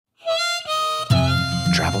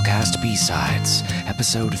Drabblecast B-Sides,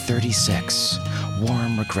 Episode 36,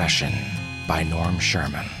 Warm Regression, by Norm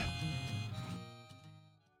Sherman.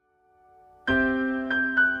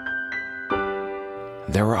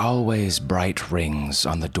 There were always bright rings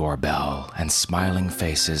on the doorbell and smiling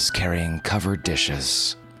faces carrying covered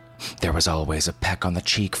dishes. There was always a peck on the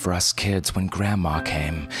cheek for us kids when Grandma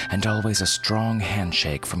came, and always a strong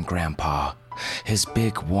handshake from Grandpa. His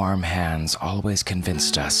big, warm hands always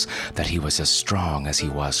convinced us that he was as strong as he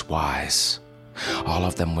was wise. All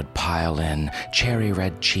of them would pile in,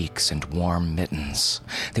 cherry-red cheeks and warm mittens.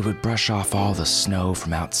 They would brush off all the snow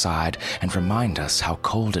from outside and remind us how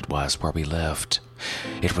cold it was where we lived.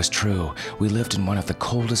 It was true, we lived in one of the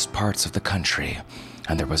coldest parts of the country,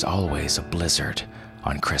 and there was always a blizzard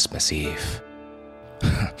on Christmas Eve.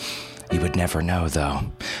 You would never know, though,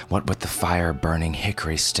 what with the fire-burning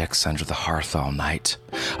hickory sticks under the hearth all night.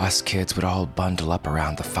 Us kids would all bundle up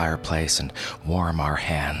around the fireplace and warm our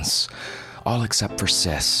hands. All except for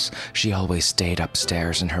Sis. She always stayed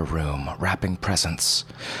upstairs in her room, wrapping presents.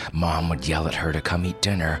 Mom would yell at her to come eat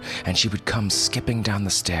dinner, and she would come skipping down the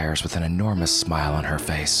stairs with an enormous smile on her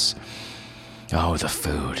face. Oh, the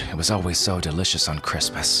food. It was always so delicious on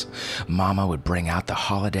Christmas. Mama would bring out the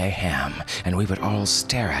holiday ham, and we would all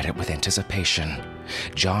stare at it with anticipation.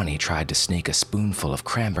 Johnny tried to sneak a spoonful of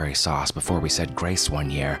cranberry sauce before we said grace one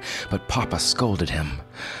year, but Papa scolded him.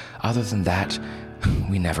 Other than that,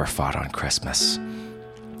 we never fought on Christmas.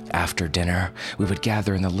 After dinner, we would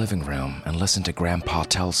gather in the living room and listen to Grandpa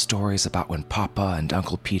tell stories about when Papa and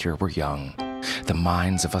Uncle Peter were young. The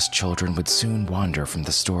minds of us children would soon wander from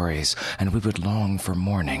the stories, and we would long for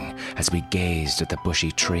morning as we gazed at the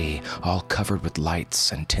bushy tree, all covered with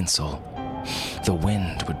lights and tinsel. The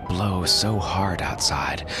wind would blow so hard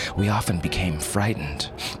outside, we often became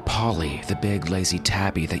frightened. Polly, the big lazy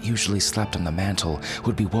tabby that usually slept on the mantel,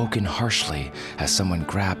 would be woken harshly as someone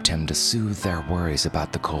grabbed him to soothe their worries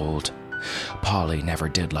about the cold. Polly never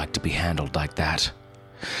did like to be handled like that.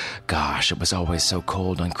 Gosh, it was always so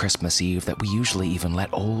cold on Christmas Eve that we usually even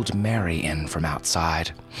let old Mary in from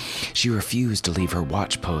outside. She refused to leave her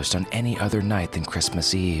watch post on any other night than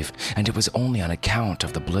Christmas Eve, and it was only on account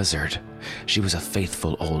of the blizzard. She was a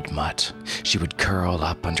faithful old mutt. She would curl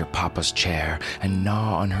up under Papa's chair and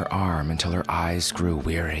gnaw on her arm until her eyes grew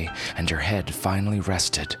weary and her head finally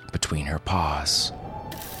rested between her paws.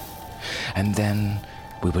 And then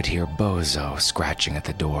we would hear Bozo scratching at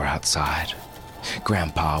the door outside.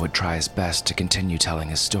 Grandpa would try his best to continue telling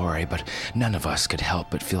his story, but none of us could help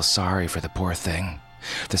but feel sorry for the poor thing.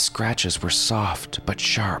 The scratches were soft but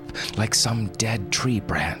sharp, like some dead tree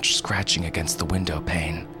branch scratching against the window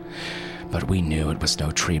pane. But we knew it was no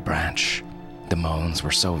tree branch. The moans were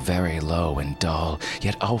so very low and dull,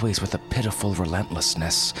 yet always with a pitiful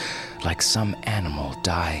relentlessness, like some animal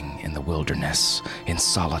dying in the wilderness, in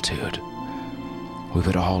solitude. We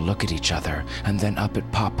would all look at each other, and then up at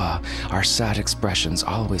Papa, our sad expressions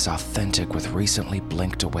always authentic with recently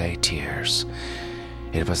blinked away tears.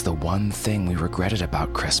 It was the one thing we regretted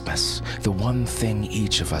about Christmas, the one thing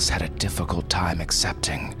each of us had a difficult time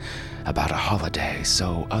accepting about a holiday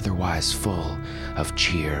so otherwise full of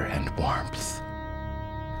cheer and warmth.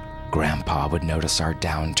 Grandpa would notice our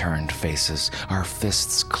downturned faces, our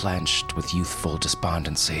fists clenched with youthful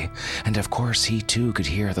despondency, and of course he too could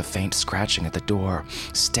hear the faint scratching at the door,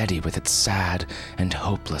 steady with its sad and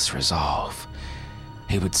hopeless resolve.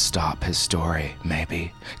 He would stop his story,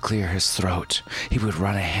 maybe, clear his throat. He would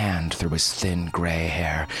run a hand through his thin gray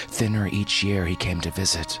hair, thinner each year he came to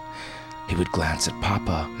visit. He would glance at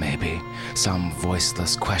Papa, maybe, some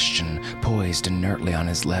voiceless question poised inertly on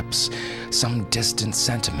his lips, some distant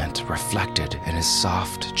sentiment reflected in his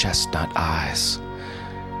soft chestnut eyes.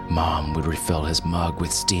 Mom would refill his mug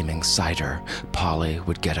with steaming cider. Polly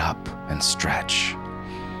would get up and stretch.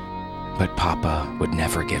 But Papa would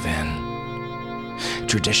never give in.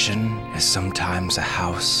 Tradition is sometimes a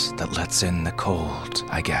house that lets in the cold,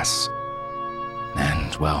 I guess.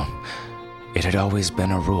 And, well, it had always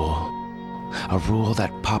been a rule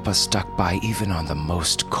that Papa stuck by even on the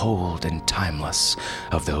most cold and timeless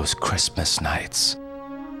of those Christmas nights.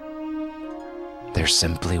 There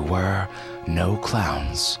simply were no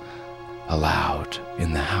clowns allowed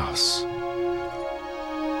in the house.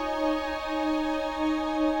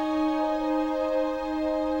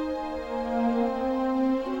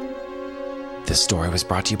 This story was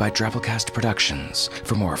brought to you by Drabblecast Productions.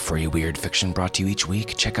 For more free weird fiction brought to you each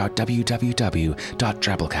week, check out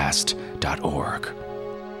www.drabblecast.org.